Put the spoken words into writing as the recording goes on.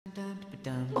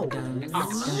Kill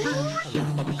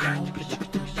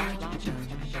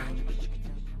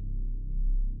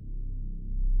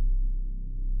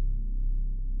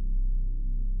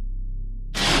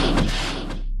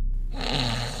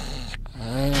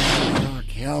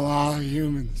all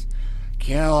humans.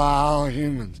 Kill all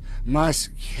humans.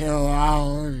 Must kill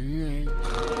all humans.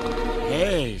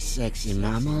 Hey, sexy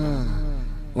mama.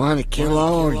 Wanna kill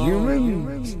all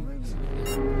humans?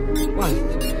 What?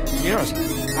 Yes.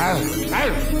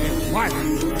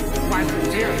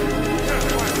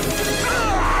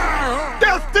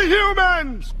 Death to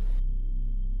humans!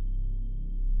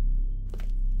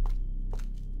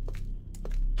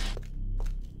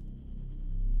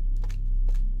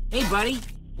 Hey, buddy.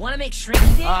 Want to make shrimp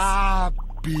sticks? Ah,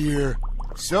 beer.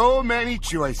 So many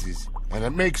choices, and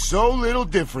it makes so little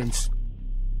difference.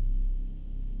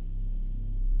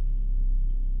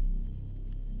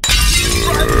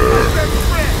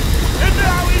 And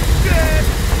now he's dead!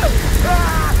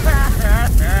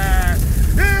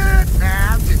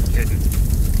 I'm just kidding.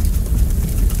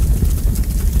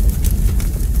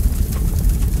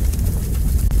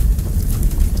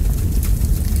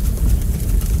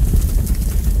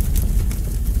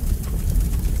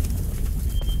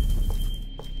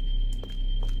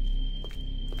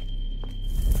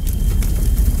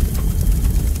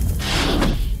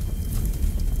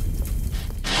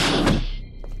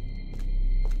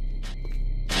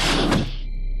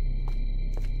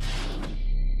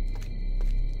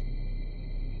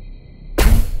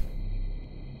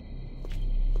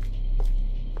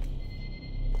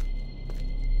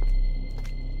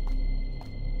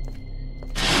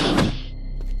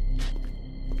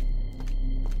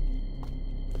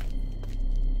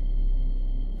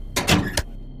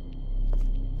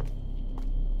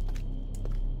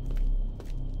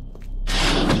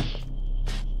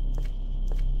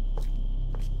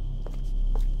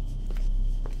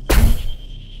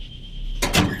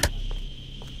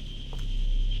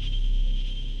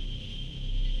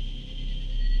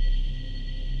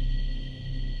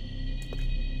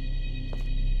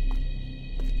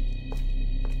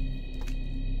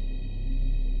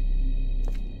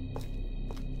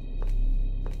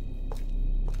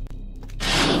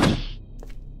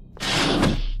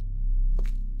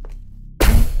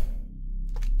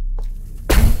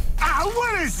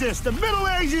 What is this, the Middle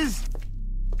Ages?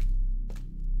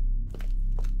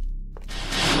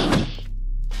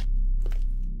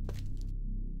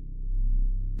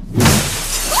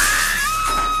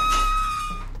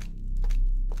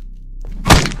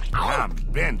 I'm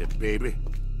Bandit, baby.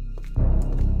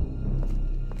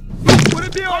 Would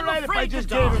it be alright if I just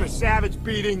gave him a savage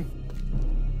beating?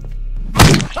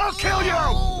 I'll kill you!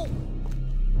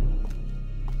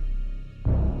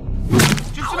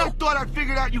 Just when I thought I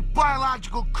figured out you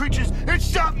biological creatures, it's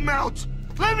something else!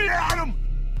 Let me at him!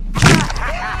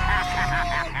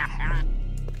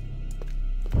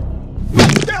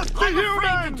 That's the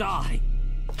human! Die.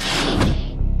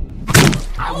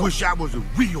 I wish I was a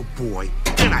real boy.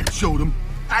 Then I'd show them.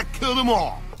 I'd kill them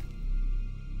all.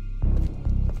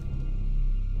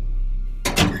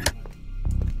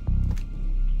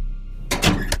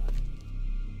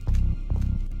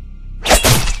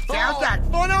 Sounds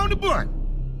like fun on the butt.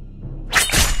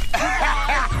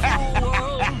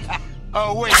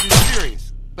 Oh, wait, you're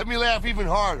serious. Let me laugh even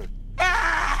harder.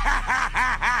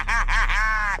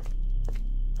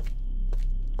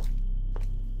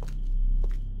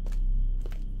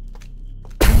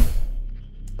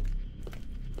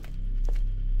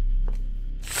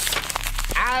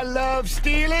 I love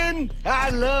stealing. I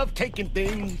love taking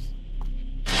things.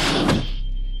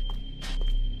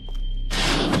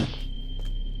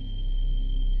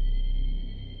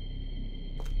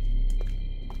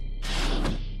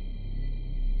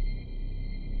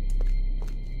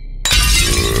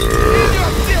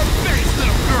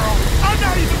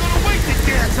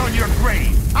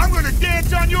 I'm gonna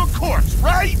dance on your corpse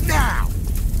right now!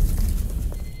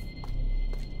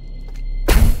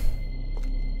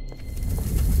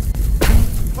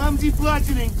 Clumsy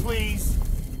bludgeoning, please.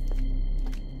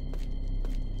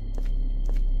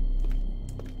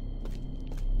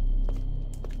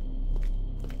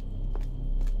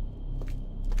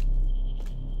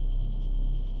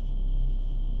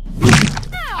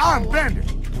 I'm Bender,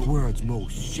 the world's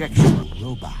most sexual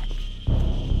robot.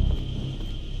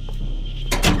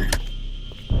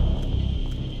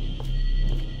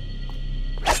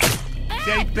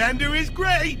 Say Bender is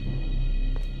great!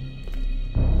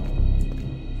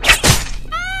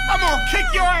 I'm gonna kick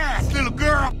your ass, little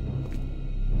girl!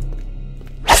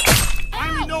 I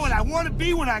only know what I want to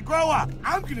be when I grow up.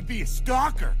 I'm gonna be a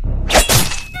stalker.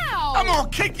 I'm gonna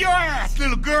kick your ass,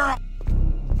 little girl!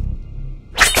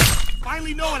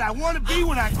 finally know what I want to be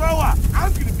when I grow up.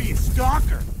 I'm gonna be a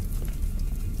stalker.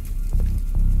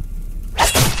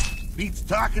 Beats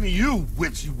talking to you,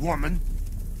 witchy woman.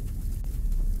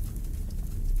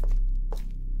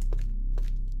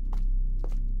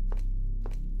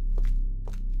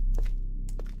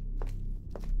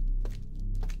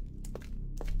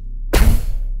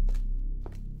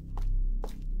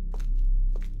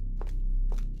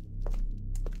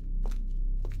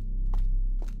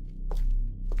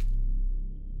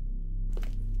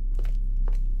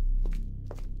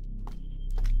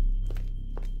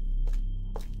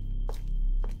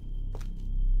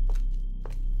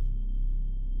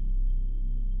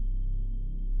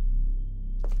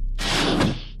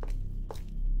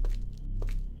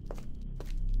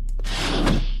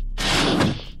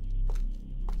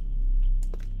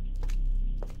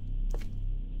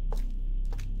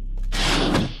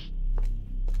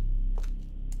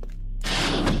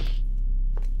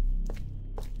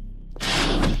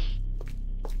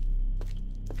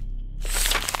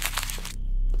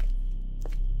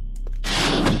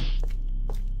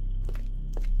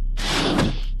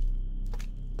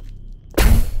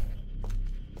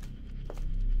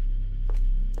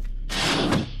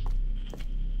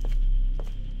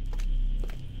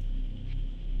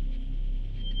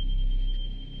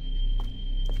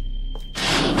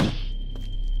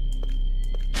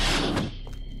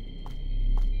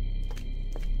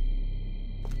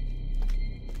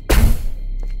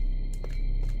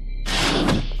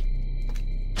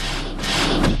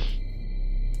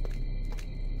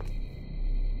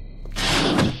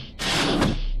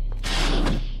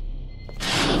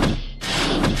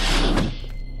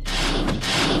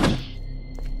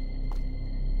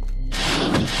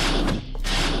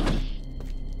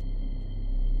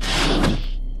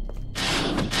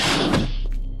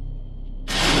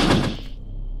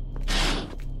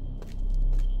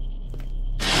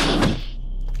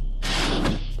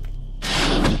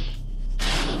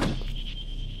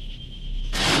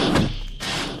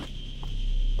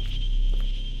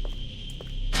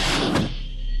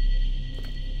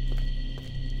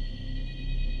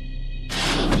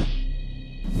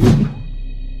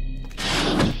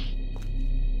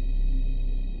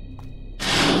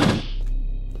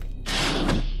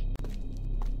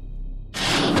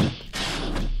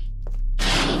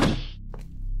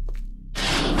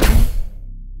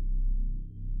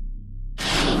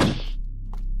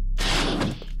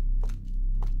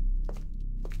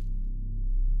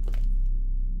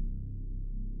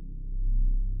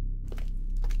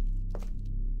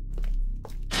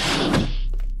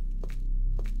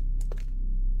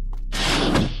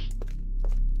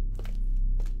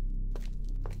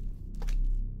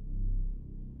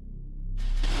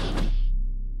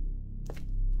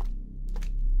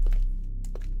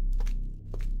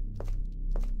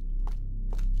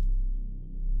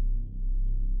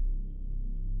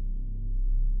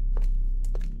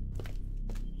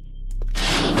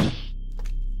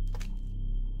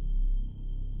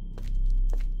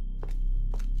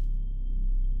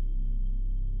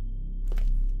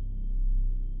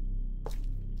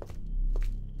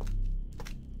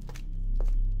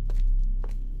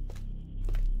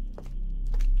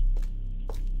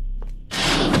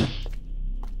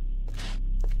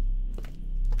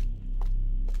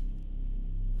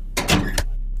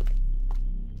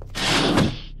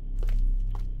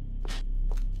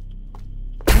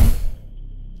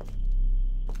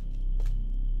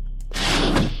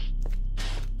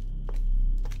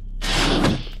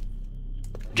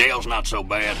 Jail's not so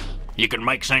bad. You can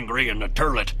make sangria in the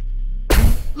turlet.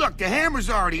 Look, the hammer's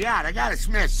already out. I gotta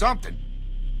smash something.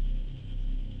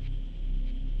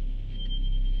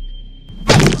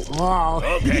 Wow.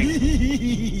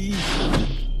 Okay.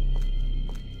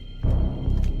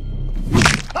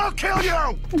 I'll kill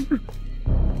you!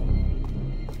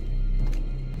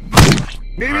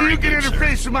 Maybe Very you can good,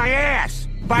 interface with my ass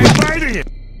by biting it.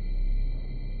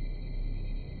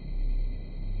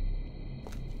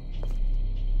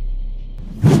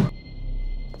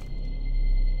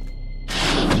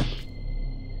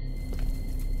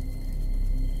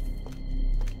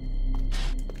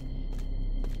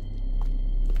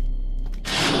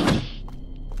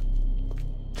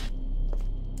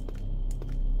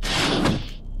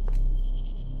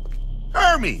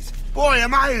 Hermes! Boy,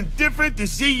 am I indifferent to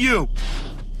see you!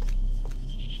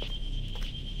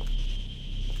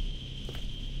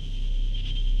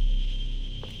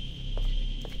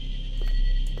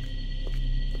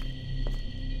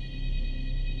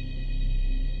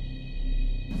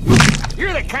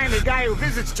 You're the kind of guy who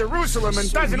visits Jerusalem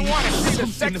and doesn't want to see the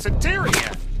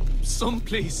Sexateria.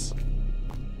 Someplace.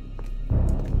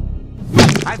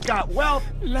 I've got wealth,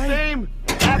 fame,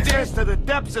 access to the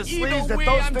depths of sleeves that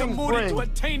those things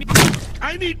bring.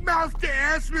 I need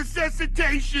mouth-to-ass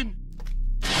resuscitation!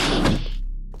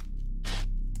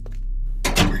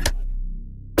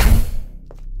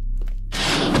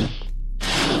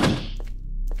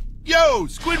 Yo,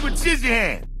 Squidward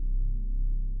Scissorhand!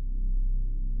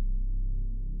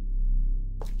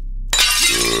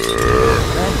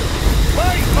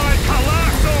 Fight my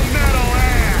colossal metal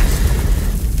ass!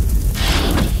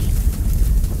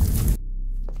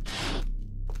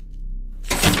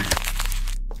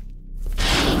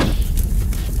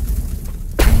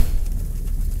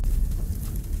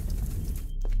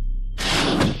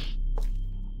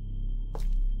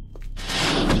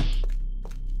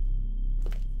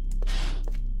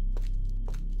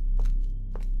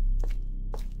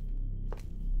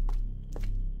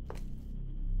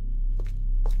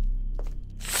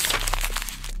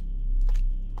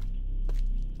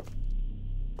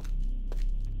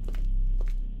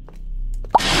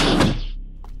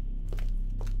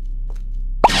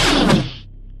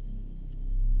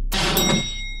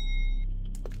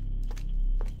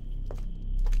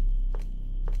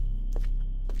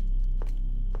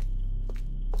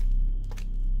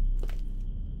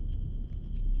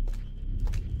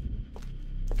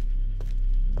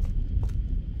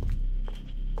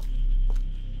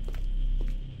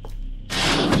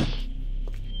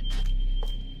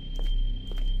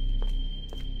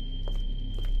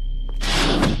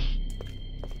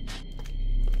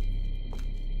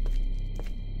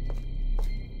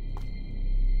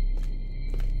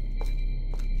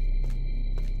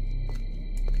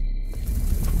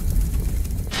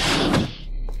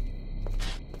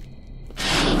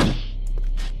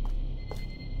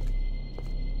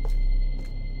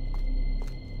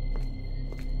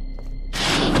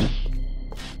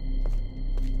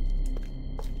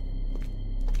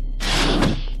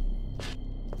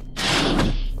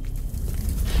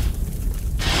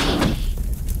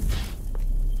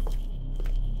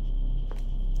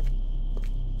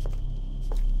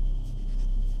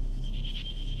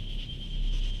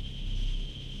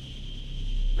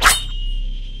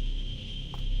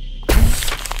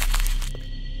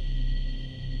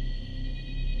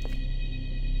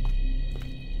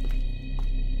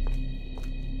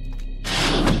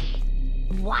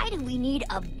 Why do we need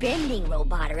a bending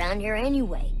robot around here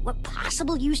anyway? What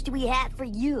possible use do we have for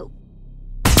you?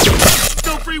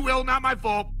 No free will, not my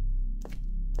fault.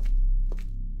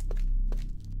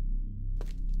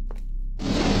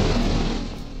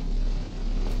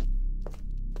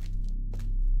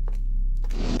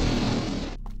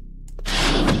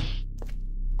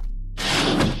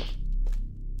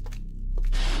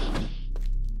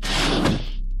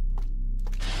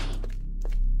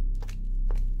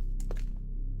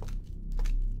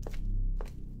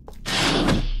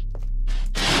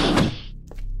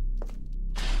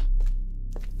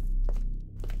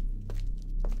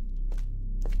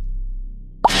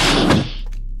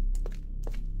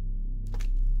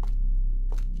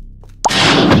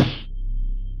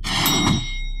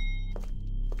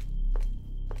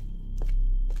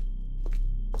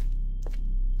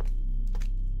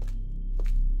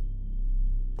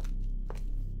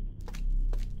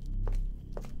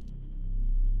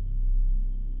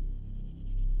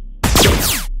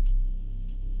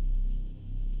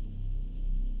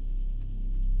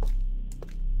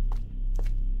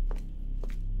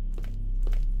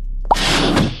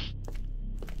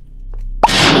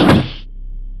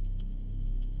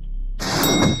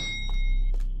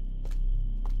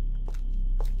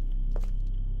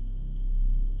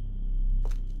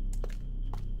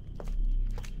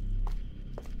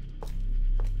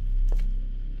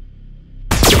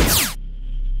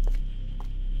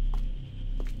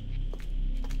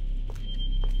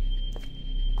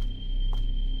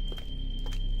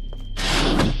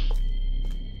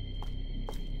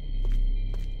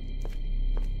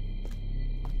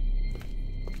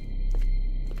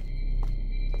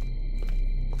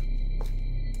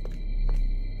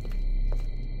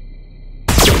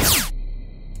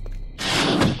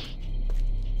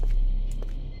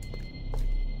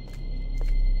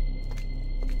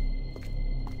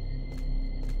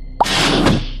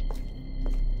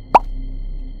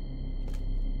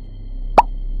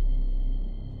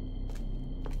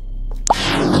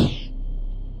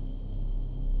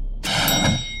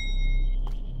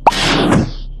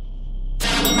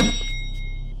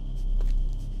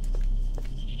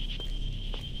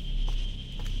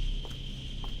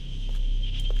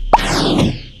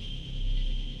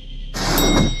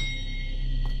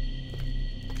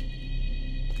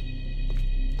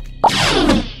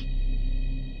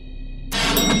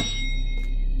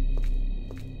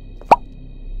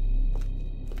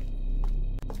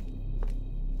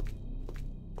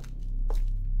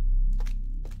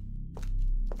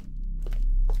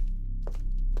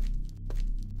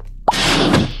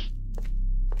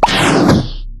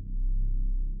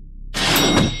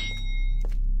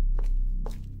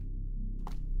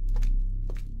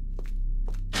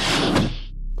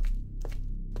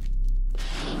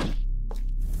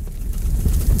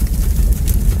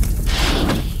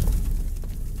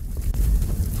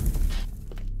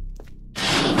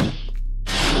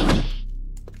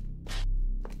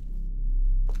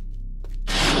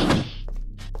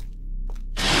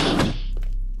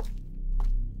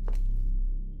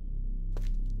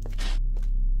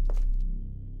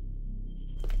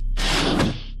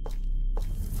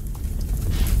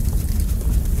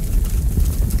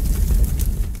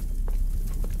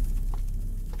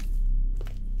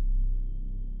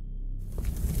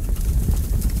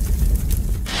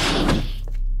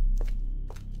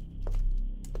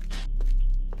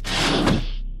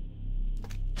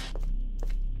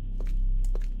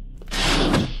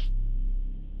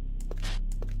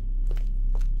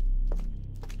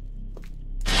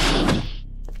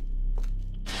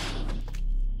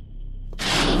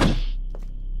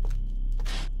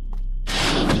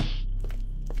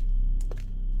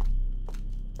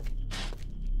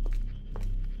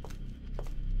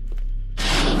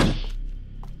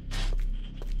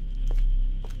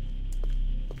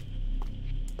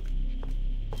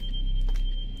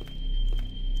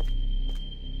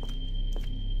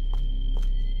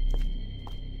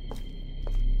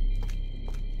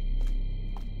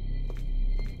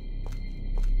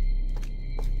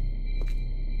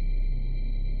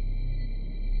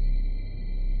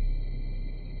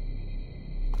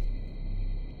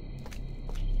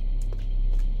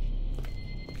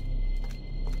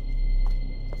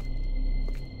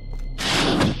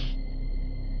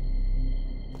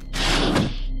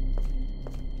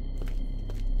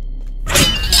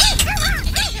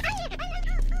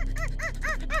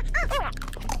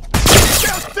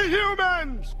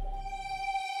 humans!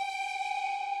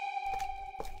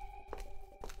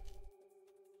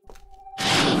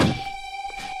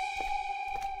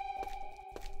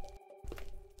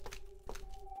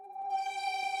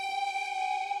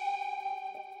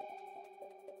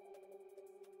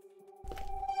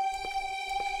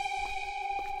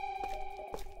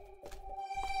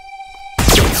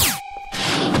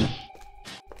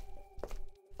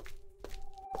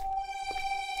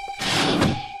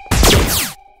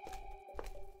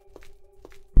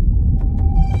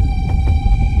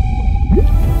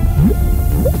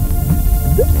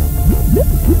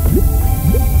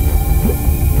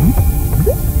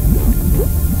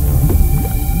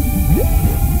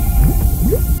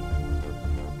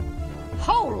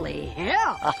 Holy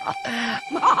hell!